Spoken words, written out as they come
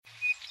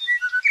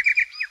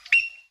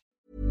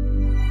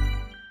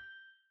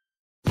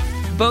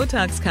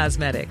Botox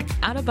Cosmetic,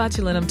 out of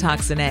botulinum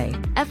toxin A,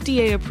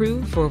 FDA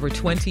approved for over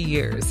 20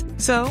 years.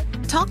 So,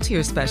 talk to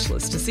your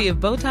specialist to see if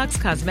Botox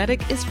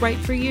Cosmetic is right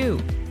for you.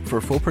 For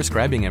full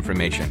prescribing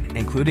information,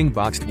 including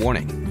boxed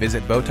warning,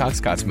 visit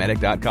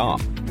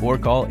BotoxCosmetic.com or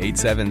call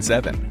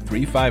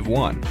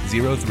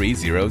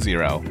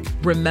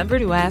 877-351-0300. Remember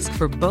to ask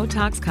for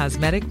Botox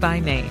Cosmetic by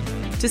name.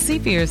 To see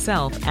for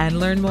yourself and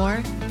learn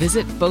more,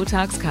 visit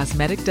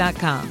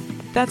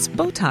BotoxCosmetic.com. That's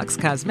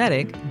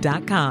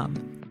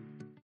BotoxCosmetic.com.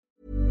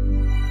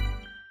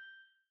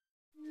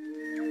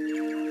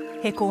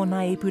 He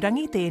kōna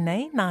ipurangi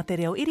tēnei nā te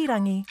reo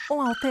irirangi o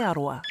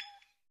Aotearoa.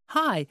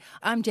 Hi,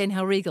 I'm Jen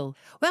Halregal.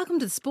 Welcome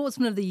to the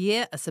Sportsman of the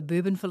Year, A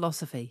Suburban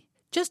Philosophy.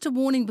 Just a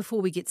warning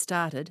before we get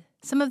started,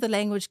 some of the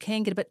language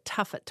can get a bit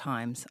tough at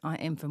times. I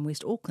am from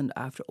West Auckland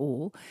after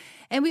all.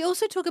 And we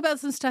also talk about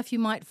some stuff you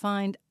might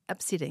find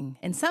upsetting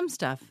and some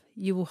stuff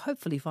you will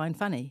hopefully find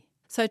funny.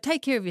 So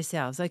take care of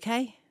yourselves,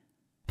 okay?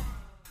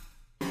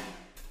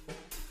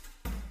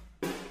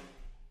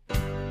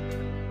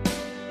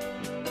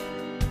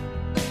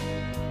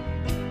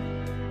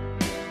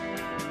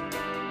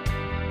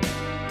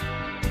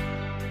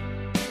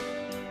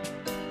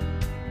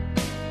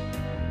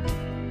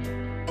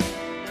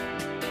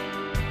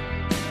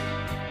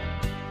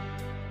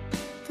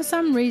 For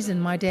some reason,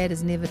 my dad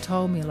has never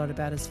told me a lot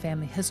about his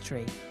family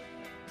history.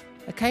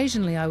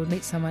 Occasionally I would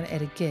meet someone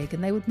at a gig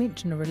and they would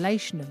mention a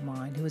relation of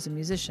mine who was a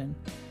musician,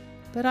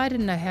 but I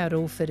didn't know how it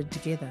all fitted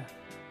together.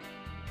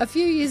 A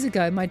few years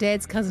ago, my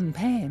dad's cousin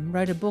Pam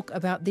wrote a book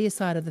about their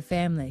side of the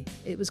family.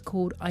 It was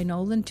called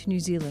Einolan to New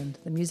Zealand,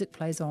 the music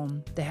plays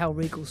on, the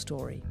Halregal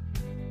story.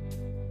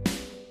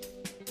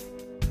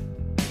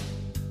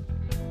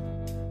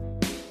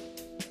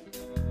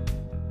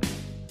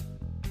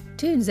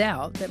 Turns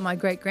out that my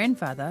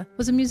great-grandfather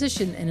was a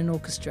musician in an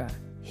orchestra.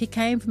 He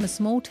came from a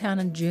small town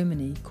in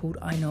Germany called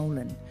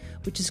Einolan,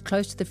 which is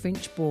close to the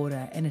French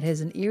border, and it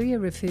has an area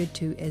referred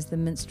to as the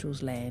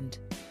Minstrel's Land,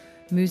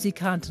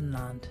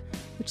 Musikantenland,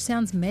 which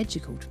sounds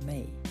magical to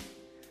me.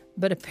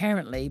 But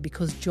apparently,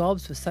 because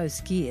jobs were so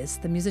scarce,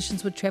 the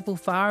musicians would travel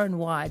far and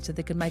wide so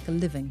they could make a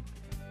living.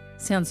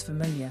 Sounds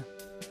familiar.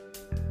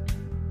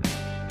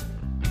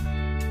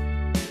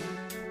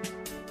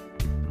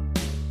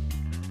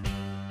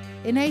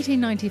 In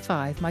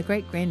 1895, my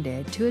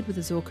great-granddad toured with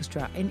his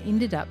orchestra and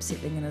ended up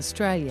settling in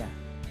Australia.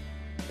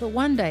 But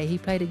one day he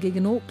played a gig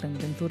in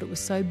Auckland and thought it was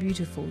so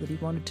beautiful that he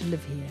wanted to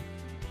live here.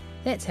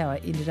 That's how I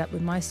ended up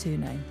with my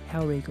surname,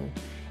 Halregal,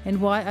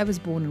 and why I was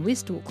born in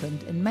West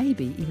Auckland, and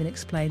maybe even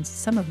explains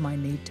some of my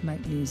need to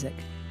make music.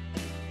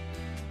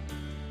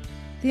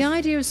 The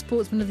idea of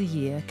Sportsman of the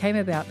Year came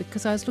about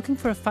because I was looking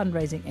for a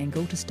fundraising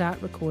angle to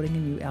start recording a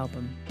new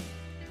album.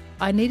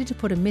 I needed to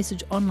put a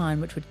message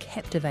online which would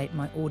captivate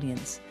my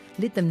audience,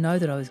 let them know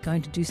that I was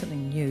going to do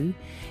something new,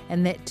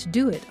 and that to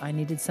do it I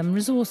needed some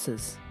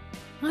resources.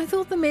 I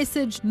thought the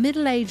message,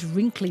 middle-aged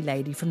wrinkly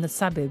lady from the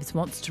suburbs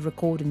wants to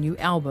record a new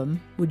album,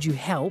 would you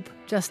help,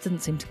 just didn't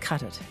seem to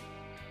cut it.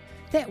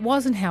 That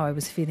wasn't how I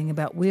was feeling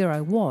about where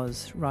I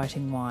was,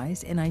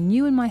 writing-wise, and I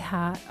knew in my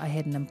heart I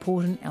had an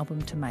important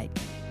album to make.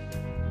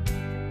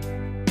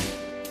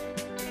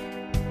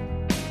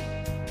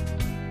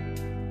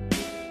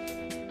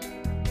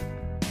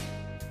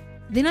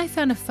 Then I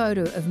found a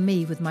photo of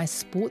me with my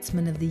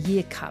Sportsman of the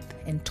Year cup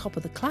and top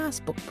of the class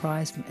book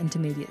prize from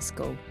intermediate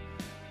school.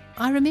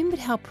 I remembered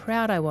how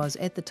proud I was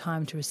at the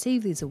time to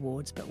receive these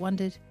awards, but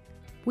wondered,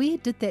 where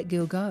did that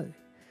girl go?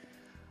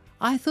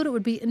 I thought it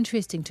would be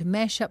interesting to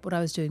mash up what I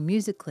was doing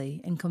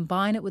musically and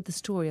combine it with the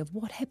story of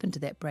what happened to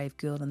that brave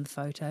girl in the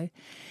photo,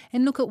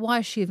 and look at why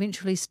she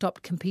eventually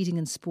stopped competing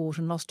in sport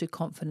and lost her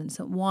confidence,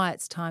 and why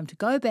it's time to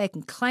go back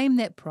and claim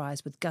that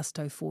prize with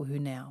gusto for her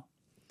now.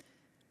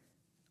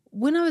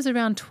 When I was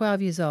around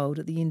 12 years old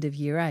at the end of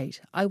Year 8,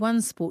 I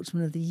won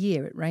Sportsman of the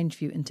Year at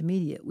Rangeview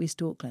Intermediate,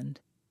 West Auckland.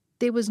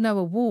 There was no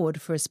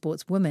award for a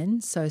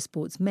sportswoman, so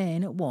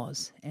sportsman it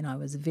was, and I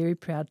was very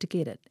proud to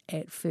get it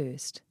at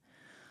first.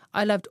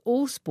 I loved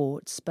all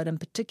sports, but in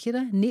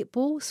particular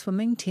netball,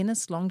 swimming,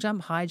 tennis, long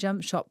jump, high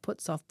jump, shot put,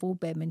 softball,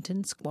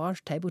 badminton,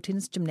 squash, table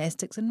tennis,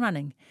 gymnastics and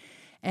running.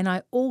 And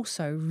I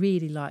also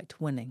really liked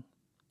winning.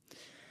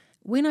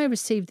 When I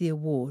received the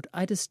award,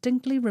 I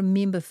distinctly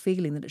remember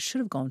feeling that it should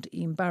have gone to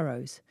Ian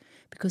Burrows,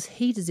 because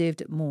he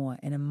deserved it more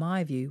and in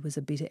my view was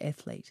a better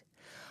athlete.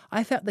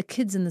 I felt the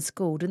kids in the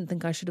school didn't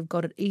think I should have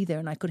got it either,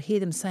 and I could hear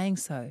them saying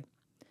so.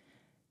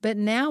 But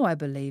now I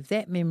believe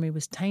that memory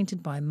was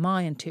tainted by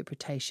my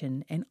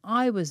interpretation and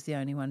I was the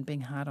only one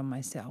being hard on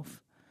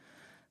myself.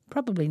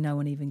 Probably no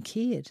one even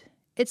cared.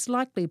 It's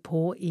likely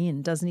poor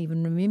Ian doesn't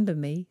even remember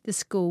me, the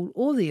school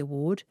or the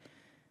award.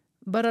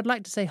 But I'd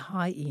like to say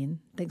hi,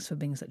 Ian. Thanks for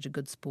being such a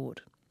good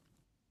sport.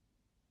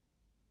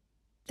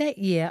 That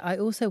year, I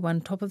also won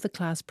top of the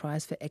class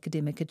prize for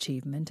academic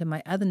achievement, and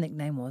my other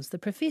nickname was the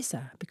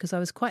Professor because I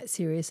was quite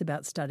serious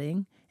about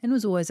studying and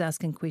was always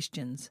asking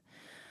questions.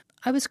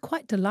 I was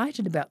quite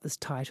delighted about this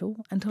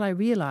title until I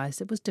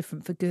realised it was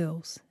different for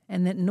girls,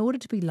 and that in order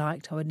to be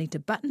liked, I would need to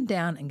button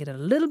down and get a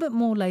little bit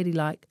more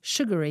ladylike,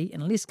 sugary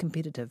and less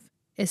competitive.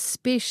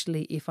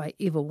 especially if I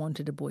ever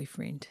wanted a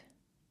boyfriend.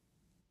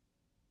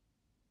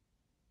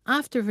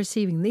 After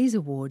receiving these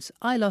awards,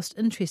 I lost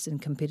interest in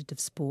competitive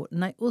sport,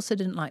 and I also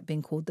didn't like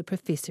being called the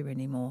professor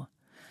anymore.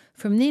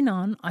 From then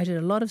on, I did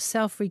a lot of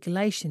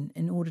self-regulation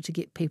in order to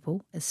get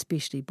people,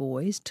 especially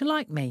boys, to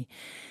like me,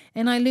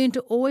 and I learned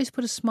to always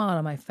put a smile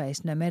on my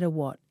face no matter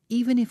what,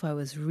 even if I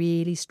was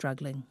really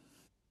struggling.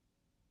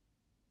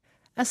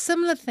 A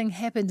similar thing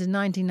happened in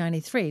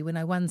 1993 when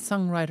I won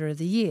Songwriter of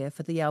the Year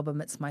for the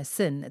album It's My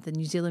Sin at the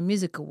New Zealand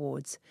Music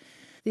Awards.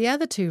 The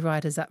other two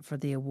writers up for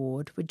the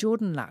award were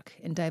Jordan Luck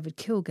and David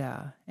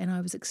Kilgour, and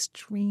I was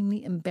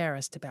extremely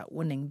embarrassed about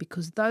winning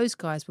because those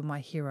guys were my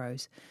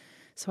heroes,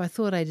 so I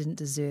thought I didn't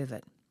deserve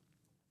it.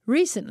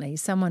 Recently,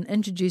 someone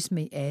introduced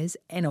me as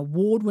an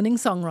award-winning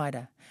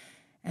songwriter,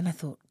 and I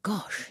thought,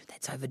 gosh,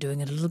 that's overdoing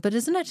it a little bit,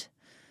 isn't it?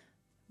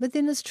 But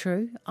then it's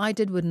true, I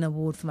did win an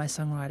award for my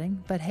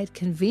songwriting, but had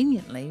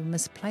conveniently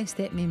misplaced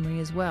that memory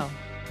as well.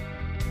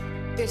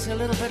 It's a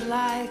little bit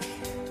like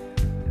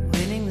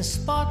winning the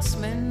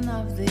Sportsman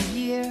of the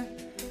Year.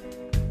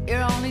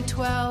 You're only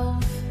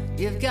 12,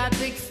 you've got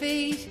big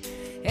feet,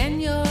 and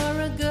you're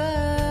a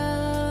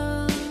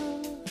girl.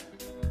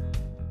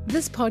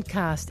 This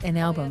podcast and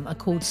album are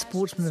called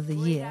Sportsman of the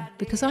Year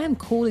because I am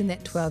calling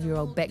that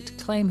 12-year-old back to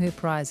claim her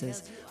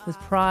prizes with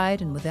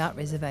pride and without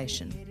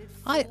reservation.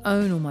 I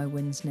own all my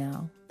wins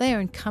now. They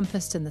are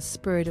encompassed in the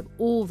spirit of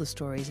all the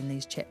stories in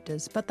these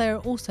chapters, but they are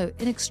also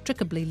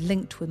inextricably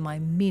linked with my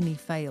many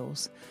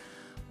fails.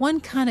 One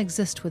can't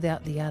exist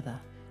without the other.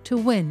 To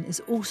win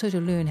is also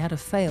to learn how to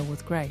fail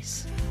with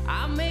grace.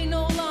 I may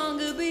no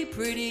longer be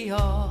pretty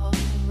or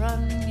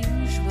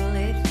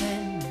unusually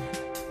thin,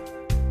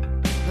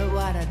 but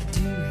what I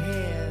do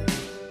have,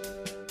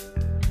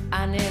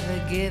 I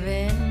never give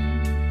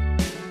in.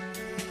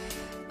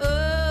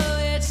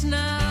 Oh, it's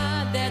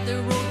not that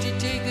the road you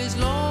take is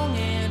long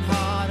and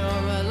hard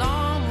or a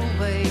long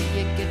way.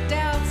 You get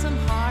out some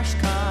harsh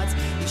cards,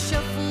 you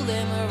shuffle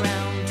them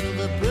around till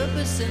the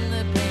purpose and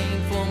the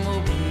pain form a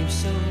wave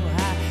so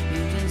high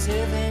you can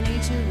serve any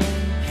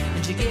terrain,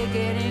 and you get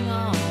getting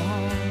on.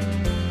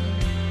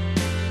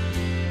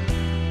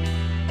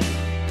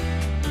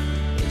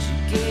 As you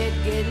get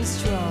getting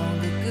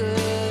stronger,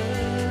 good.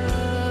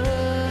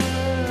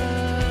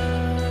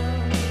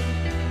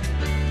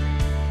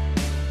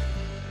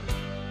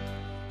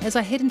 As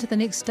I head into the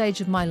next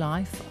stage of my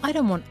life, I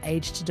don't want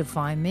age to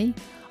define me.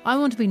 I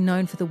want to be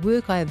known for the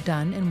work I have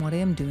done and what I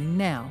am doing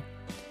now.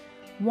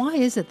 Why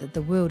is it that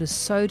the world is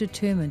so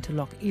determined to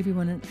lock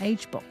everyone in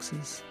age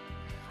boxes?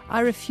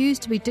 I refuse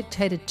to be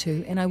dictated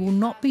to, and I will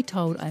not be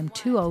told I am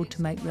too old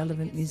to make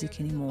relevant music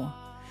anymore.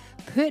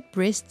 Pert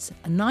breasts,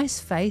 a nice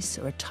face,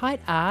 or a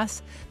tight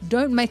ass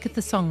don't make it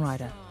the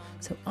songwriter.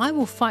 So I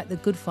will fight the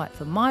good fight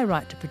for my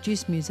right to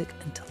produce music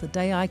until the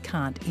day I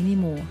can't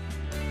anymore.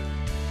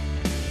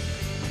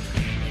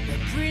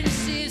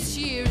 Princess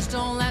years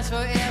don't last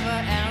forever,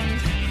 and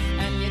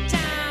your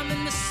time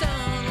in the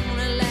sun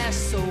only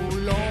lasts so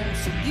long.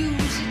 So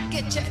use it,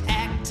 get your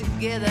act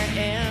together,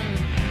 and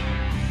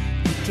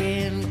you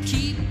can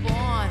keep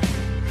on,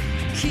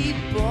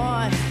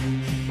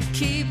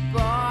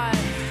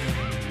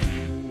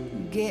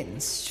 getting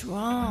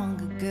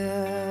stronger,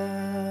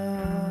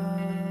 girl.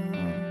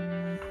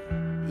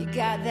 You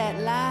got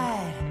that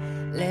light,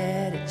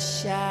 let it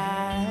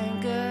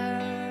shine,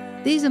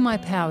 girl. These are my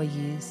power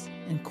years.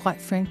 And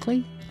quite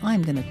frankly,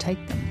 I'm going to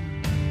take them.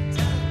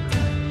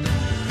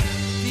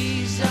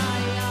 These are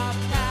your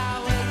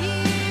power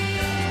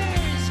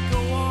years. Go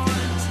on,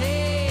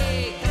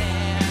 take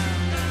them.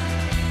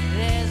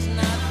 There's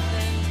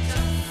nothing to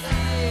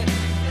fear.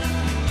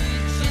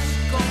 Just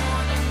go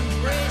on,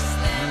 embrace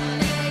them.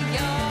 They're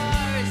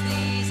yours.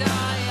 These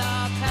are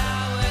your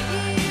power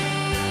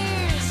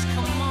years.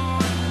 Come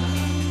on,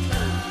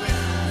 move with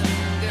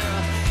them,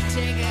 girl.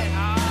 Take it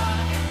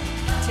hard,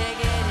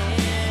 take it in.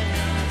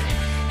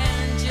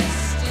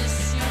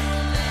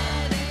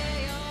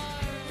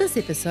 This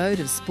episode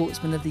of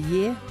Sportsman of the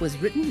Year was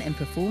written and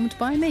performed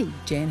by me,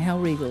 Jan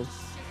Halregal.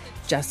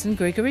 Justin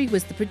Gregory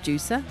was the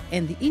producer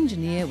and the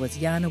engineer was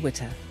Jana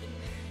Witter.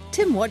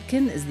 Tim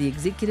Watkin is the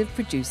executive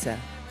producer.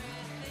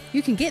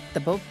 You can get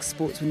the book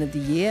Sportsman of the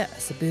Year, A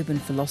Suburban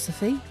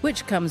Philosophy,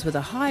 which comes with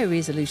a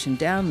high-resolution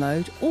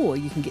download, or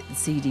you can get the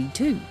CD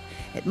too,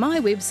 at my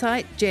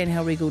website,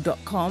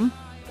 janhalregal.com,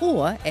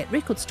 or at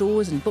record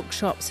stores and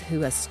bookshops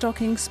who are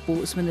stocking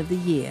Sportsman of the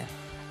Year.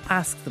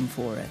 Ask them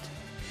for it.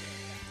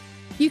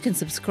 You can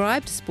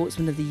subscribe to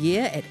Sportsman of the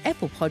Year at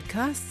Apple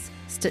Podcasts,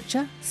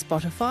 Stitcher,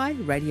 Spotify,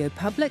 Radio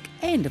Public,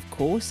 and of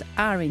course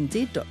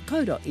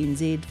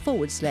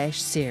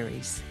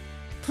rnz.co.nz/series.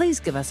 Please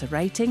give us a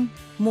rating.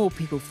 More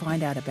people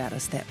find out about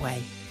us that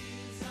way.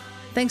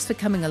 Thanks for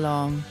coming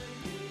along.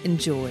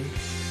 Enjoy.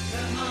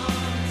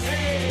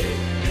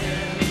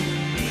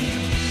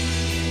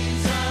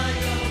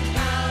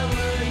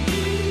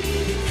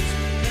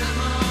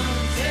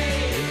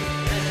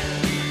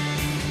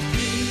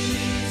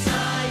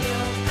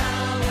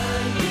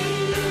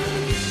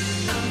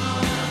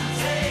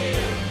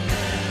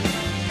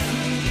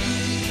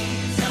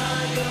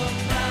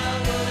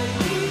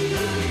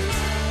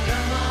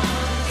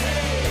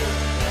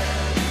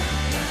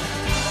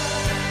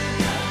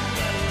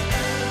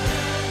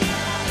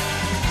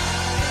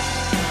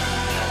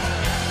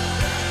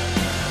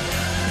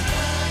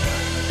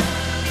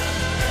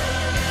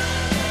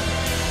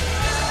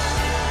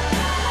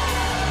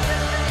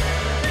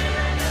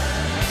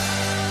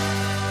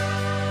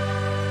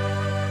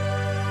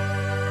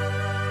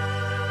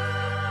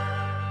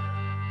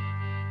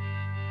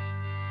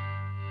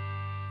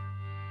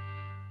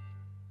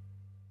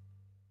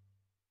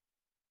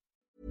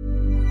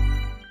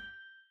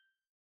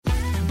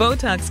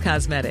 Botox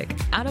Cosmetic,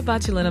 out of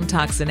botulinum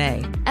toxin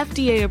A,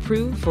 FDA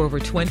approved for over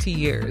 20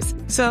 years.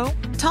 So,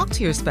 talk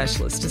to your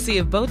specialist to see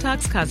if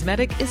Botox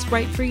Cosmetic is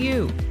right for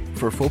you.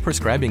 For full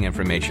prescribing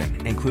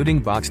information, including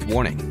boxed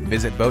warning,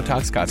 visit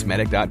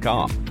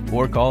BotoxCosmetic.com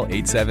or call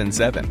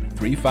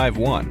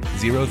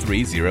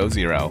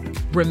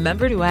 877-351-0300.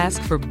 Remember to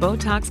ask for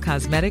Botox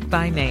Cosmetic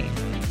by name.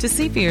 To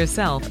see for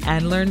yourself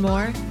and learn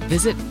more,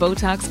 visit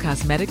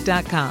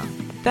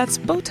BotoxCosmetic.com. That's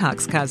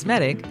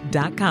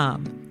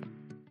BotoxCosmetic.com.